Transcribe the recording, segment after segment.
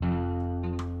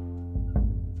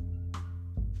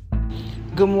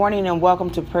Good morning and welcome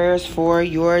to Prayers for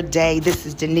Your Day. This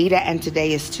is Danita and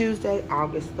today is Tuesday,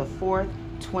 August the 4th,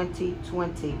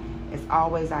 2020. As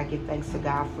always, I give thanks to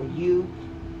God for you,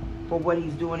 for what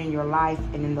He's doing in your life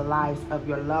and in the lives of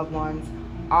your loved ones,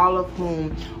 all of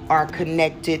whom are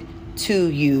connected to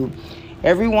you.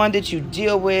 Everyone that you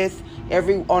deal with,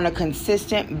 on a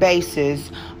consistent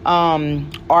basis,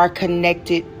 are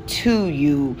connected to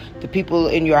you. The people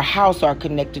in your house are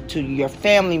connected to you. Your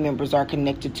family members are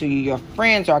connected to you. Your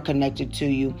friends are connected to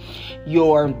you.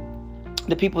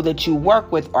 The people that you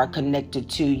work with are connected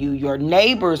to you. Your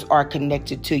neighbors are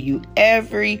connected to you.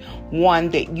 Everyone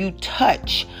that you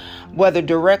touch, whether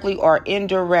directly or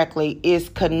indirectly, is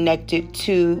connected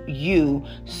to you.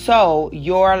 So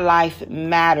your life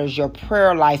matters. Your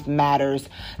prayer life matters.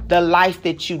 The life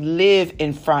that you live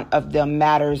in front of them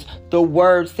matters. The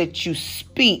words that you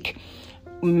speak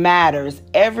matters.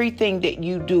 Everything that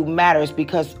you do matters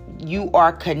because you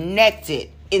are connected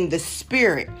in the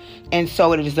spirit. And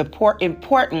so it is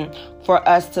important for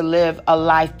us to live a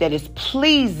life that is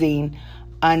pleasing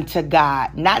unto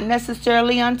God, not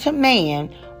necessarily unto man,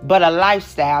 but a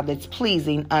lifestyle that's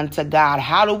pleasing unto God.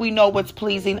 How do we know what's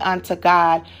pleasing unto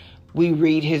God? We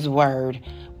read His word.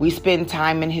 We spend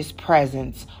time in His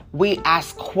presence. We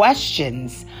ask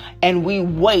questions and we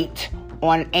wait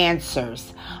on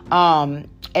answers.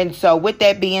 And so with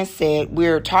that being said,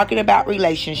 we're talking about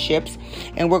relationships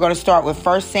and we're going to start with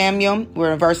 1 Samuel.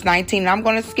 We're in verse 19. And I'm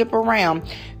going to skip around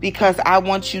because I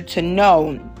want you to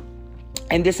know,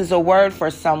 and this is a word for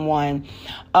someone,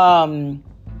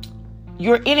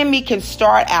 your enemy can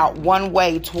start out one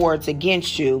way towards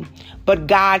against you, but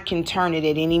God can turn it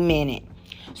at any minute.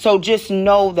 So just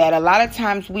know that a lot of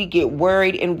times we get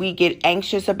worried and we get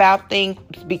anxious about things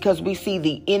because we see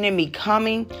the enemy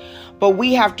coming. But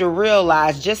we have to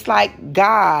realize, just like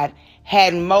God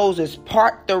had Moses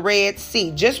part the Red Sea,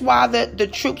 just while the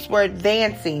troops were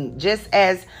advancing, just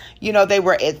as, they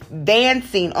were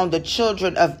advancing on the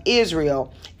children of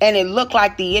Israel, and it looked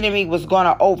like the enemy was going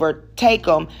to overtake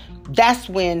them. That's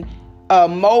when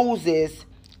Moses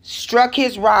struck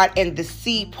his rod and the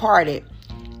sea parted.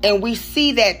 And we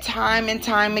see that time and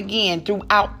time again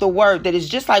throughout the word, that is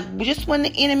just when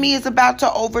the enemy is about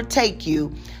to overtake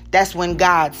you, that's when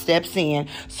God steps in.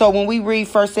 So when we read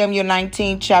 1 Samuel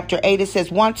 19, chapter 8, it says,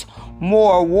 once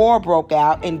more war broke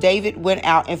out and David went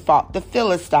out and fought the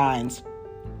Philistines.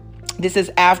 This is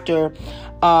after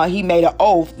he made an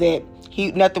oath that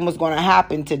nothing was going to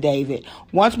happen to David.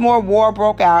 Once more war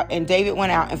broke out and David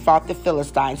went out and fought the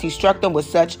Philistines. He struck them with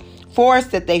such force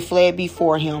that they fled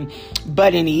before him.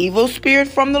 But an evil spirit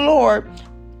from the Lord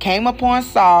came upon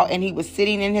Saul, and he was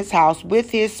sitting in his house with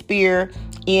his spear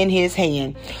in his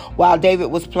hand. While David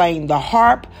was playing the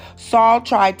harp, Saul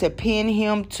tried to pin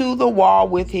him to the wall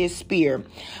with his spear.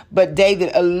 But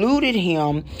David eluded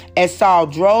him as Saul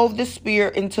drove the spear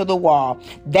into the wall.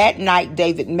 That night,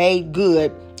 David made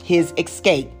good his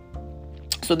escape.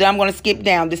 So then I'm going to skip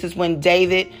down. This is when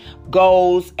David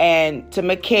goes to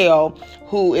Michal,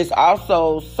 who is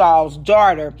also Saul's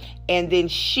daughter. And then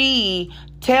she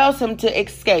tells him to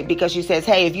escape because she says,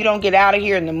 hey, if you don't get out of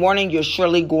here in the morning, you're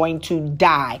surely going to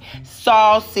die.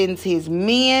 Saul sends his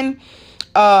men,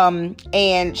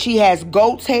 and she has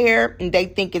goat's hair, and they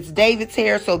think it's David's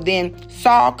hair. So then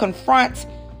Saul confronts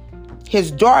his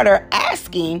daughter,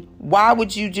 asking, why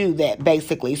would you do that,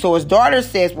 basically? So his daughter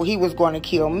says, well, he was going to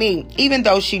kill me, even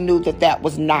though she knew that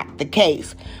was not the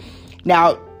case.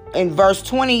 Now, in verse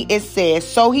 20, it says,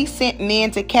 so he sent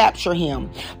men to capture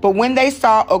him. But when they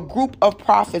saw a group of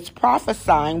prophets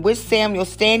prophesying with Samuel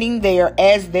standing there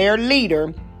as their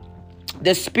leader,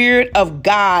 the Spirit of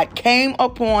God came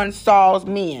upon Saul's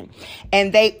men,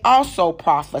 and they also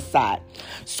prophesied.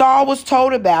 Saul was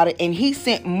told about it, and he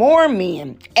sent more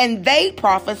men, and they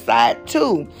prophesied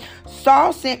too.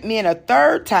 Saul sent men a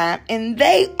third time, and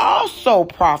they also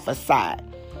prophesied.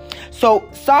 So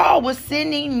Saul was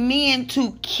sending men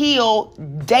to kill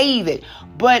David,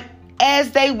 but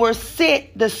as they were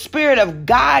sent, the Spirit of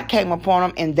God came upon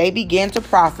them, and they began to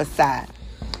prophesy.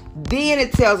 Then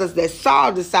it tells us that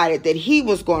Saul decided that he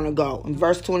was going to go in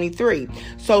verse 23.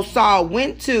 So Saul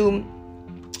went to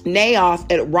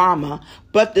Naioth at Ramah,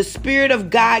 but the Spirit of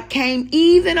God came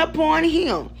even upon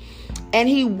him, and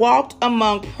he walked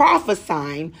among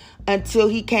prophesying until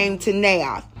he came to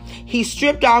Naioth. He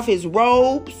stripped off his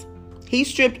robes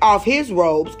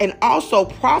and also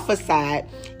prophesied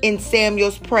in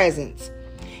Samuel's presence.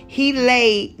 He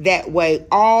lay that way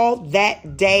all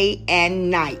that day and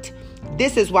night.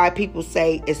 This is why people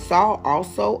say, is Saul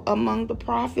also among the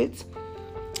prophets?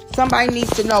 Somebody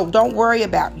needs to know, don't worry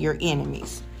about your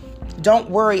enemies. Don't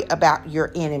worry about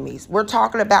your enemies. We're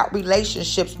talking about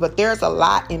relationships, but there's a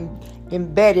lot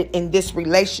embedded in this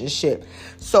relationship.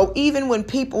 So even when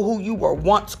people who you were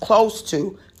once close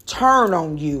to turn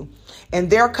on you and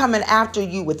they're coming after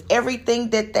you with everything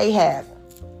that they have,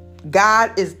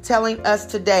 God is telling us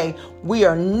today we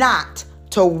are not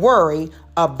to worry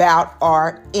about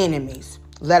our enemies.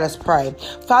 Let us pray.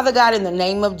 Father God, in the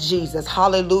name of Jesus,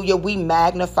 hallelujah, we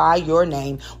magnify your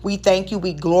name. We thank you.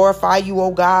 We glorify you, oh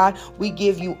God. We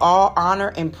give you all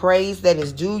honor and praise that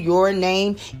is due your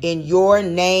name, in your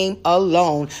name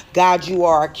alone. God, you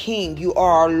are our King. You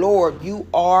are our Lord. You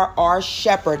are our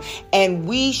shepherd, and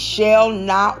we shall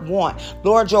not want.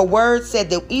 Lord, your word said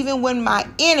that even when my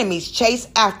enemies chase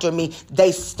after me,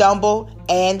 they stumble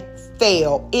and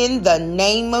fail. In the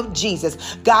name of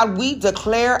Jesus, God, we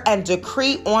declare and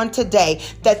decree on today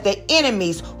that the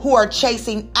enemies who are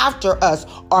chasing after us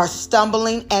are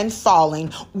stumbling and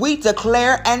falling. We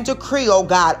declare and decree, oh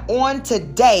God, on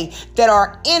today that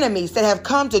our enemies that have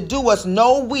come to do us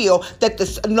no good will,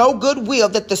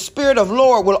 that the Spirit of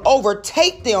Lord will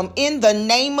overtake them in the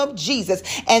name of Jesus,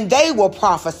 and they will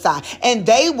prophesy and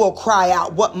they will cry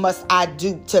out, what must I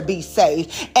do to be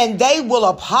saved? And they will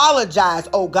apologize,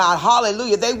 oh God.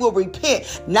 Hallelujah. They will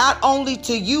repent not only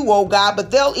to you, oh God, but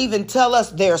they'll even tell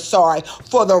us they're sorry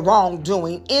for the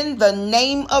wrongdoing in the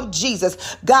name of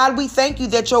Jesus. God, we thank you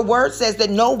that your word says that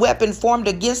no weapon formed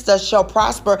against us shall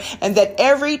prosper, and that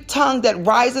every tongue that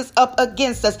rises up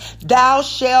against us, thou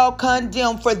shalt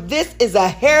condemn. For this is a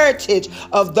heritage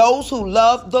of those who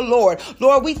love the Lord.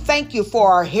 Lord, we thank you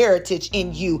for our heritage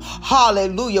in you.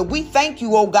 Hallelujah. We thank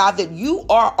you, oh God, that you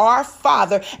are our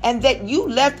Father and that you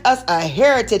left us a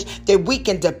heritage that we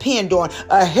can depend on,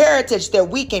 a heritage that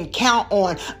we can count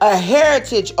on, a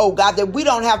heritage, oh God, that we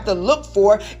don't have to look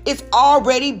for. It's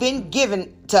already been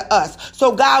given to us.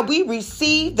 So God, we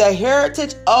receive the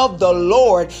heritage of the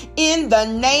Lord in the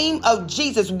name of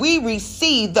Jesus. We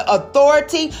receive the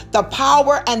authority, the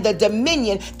power, and the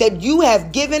dominion that you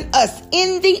have given us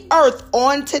in the earth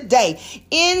on today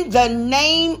in the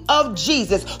name of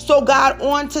Jesus. So God,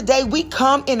 on today, we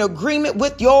come in agreement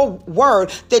with your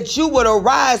word that you would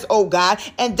arise, oh God,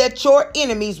 and that your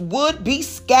enemies would be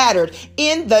scattered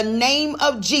in the name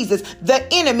of Jesus. The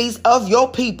enemies of your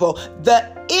people,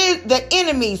 the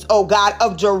enemies, oh God,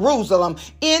 of Jerusalem,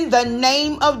 in the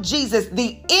name of Jesus.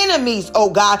 The enemies, oh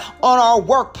God, on our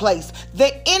workplace,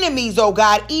 the enemies, oh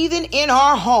God, even in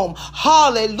our home.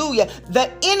 Hallelujah. The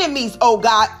enemies, oh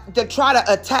God, that try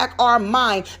to attack our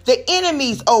mind, the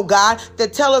enemies, oh God,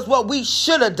 that tell us what we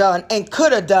should have done and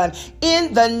could have done,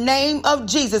 in the name of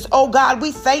Jesus. Oh God,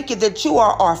 we thank you that you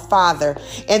are our Father,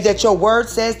 and that your word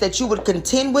says that you would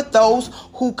contend with those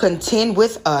who contend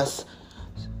with us.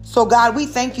 So God, we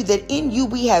thank you that in you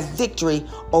we have victory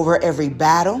over every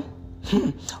battle,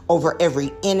 over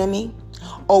every enemy,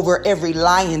 over every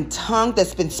lying tongue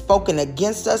that's been spoken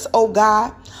against us, oh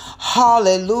God.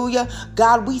 Hallelujah.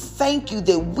 God, we thank you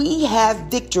that we have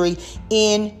victory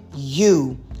in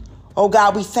you. Oh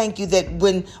God, we thank you that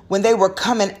when they were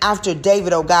coming after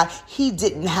David, oh God, he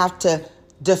didn't have to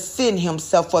defend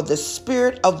himself, for the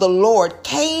Spirit of the Lord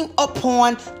came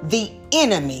upon the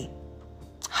enemy.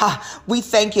 We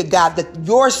thank you, God, that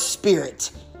your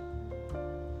spirit,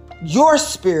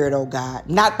 oh God,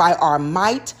 not by our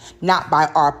might, not by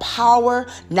our power,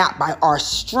 not by our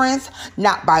strength,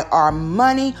 not by our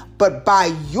money, but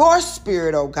by your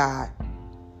Spirit, oh God,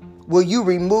 will you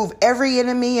remove every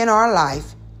enemy in our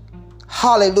life.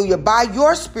 Hallelujah. By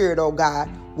your Spirit, oh God,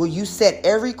 will you set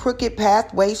every crooked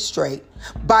pathway straight.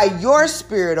 By your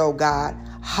Spirit, oh God,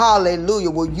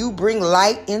 hallelujah, will you bring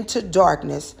light into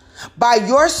darkness. By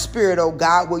your Spirit, oh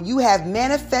God, will you have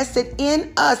manifested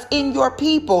in us, in your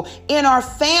people, in our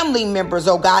family members,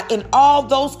 oh God, in all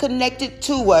those connected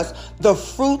to us, the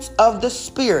fruits of the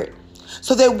Spirit,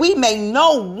 so that we may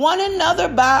know one another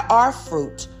by our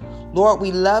fruit. Lord,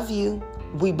 we love you.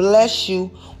 We bless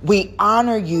you. We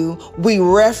honor you. We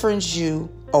reverence you,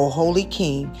 O Holy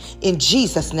King. In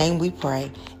Jesus' name we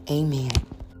pray. Amen.